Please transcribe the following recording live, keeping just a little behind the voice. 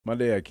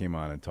Monday I came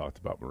on and talked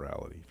about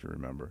morality, if you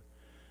remember,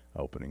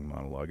 opening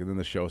monologue. And then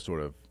the show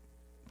sort of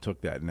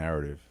took that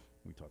narrative.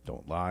 We talked,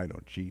 don't lie,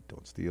 don't cheat,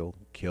 don't steal,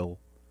 kill,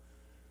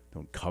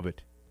 don't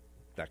covet,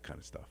 that kind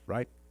of stuff,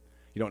 right?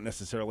 You don't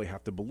necessarily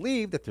have to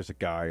believe that there's a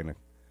guy in a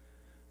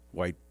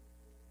white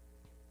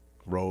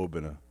robe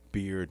and a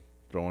beard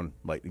throwing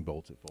lightning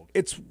bolts at folks.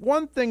 It's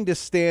one thing to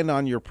stand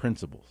on your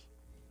principles.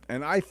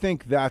 And I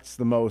think that's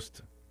the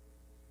most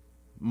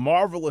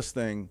marvelous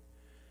thing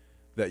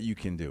that you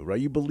can do, right?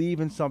 You believe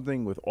in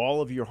something with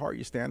all of your heart,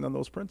 you stand on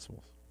those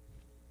principles.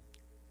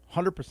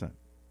 100%.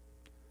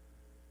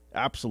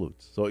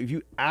 Absolutes. So if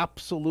you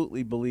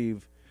absolutely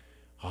believe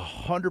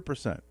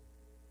 100%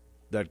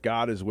 that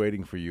God is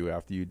waiting for you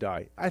after you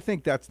die, I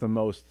think that's the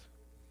most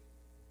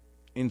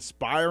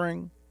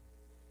inspiring,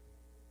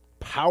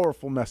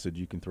 powerful message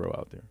you can throw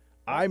out there.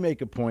 I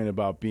make a point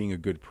about being a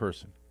good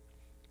person.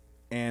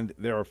 And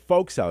there are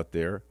folks out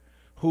there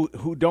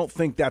who don't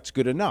think that's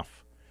good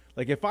enough.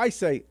 Like if I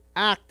say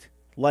act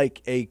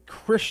like a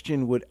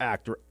Christian would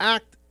act, or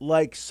act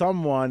like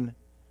someone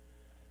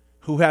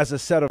who has a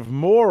set of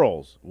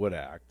morals would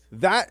act,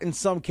 that in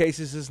some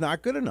cases is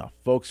not good enough.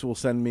 Folks will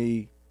send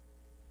me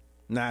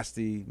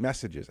nasty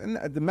messages. And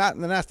the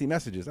nasty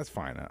messages, that's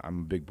fine. I'm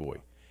a big boy.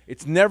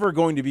 It's never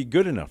going to be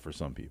good enough for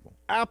some people.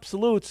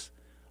 Absolutes,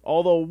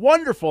 although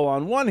wonderful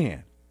on one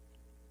hand,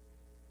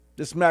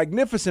 this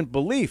magnificent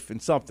belief in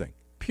something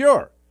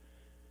pure,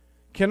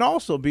 can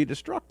also be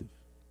destructive.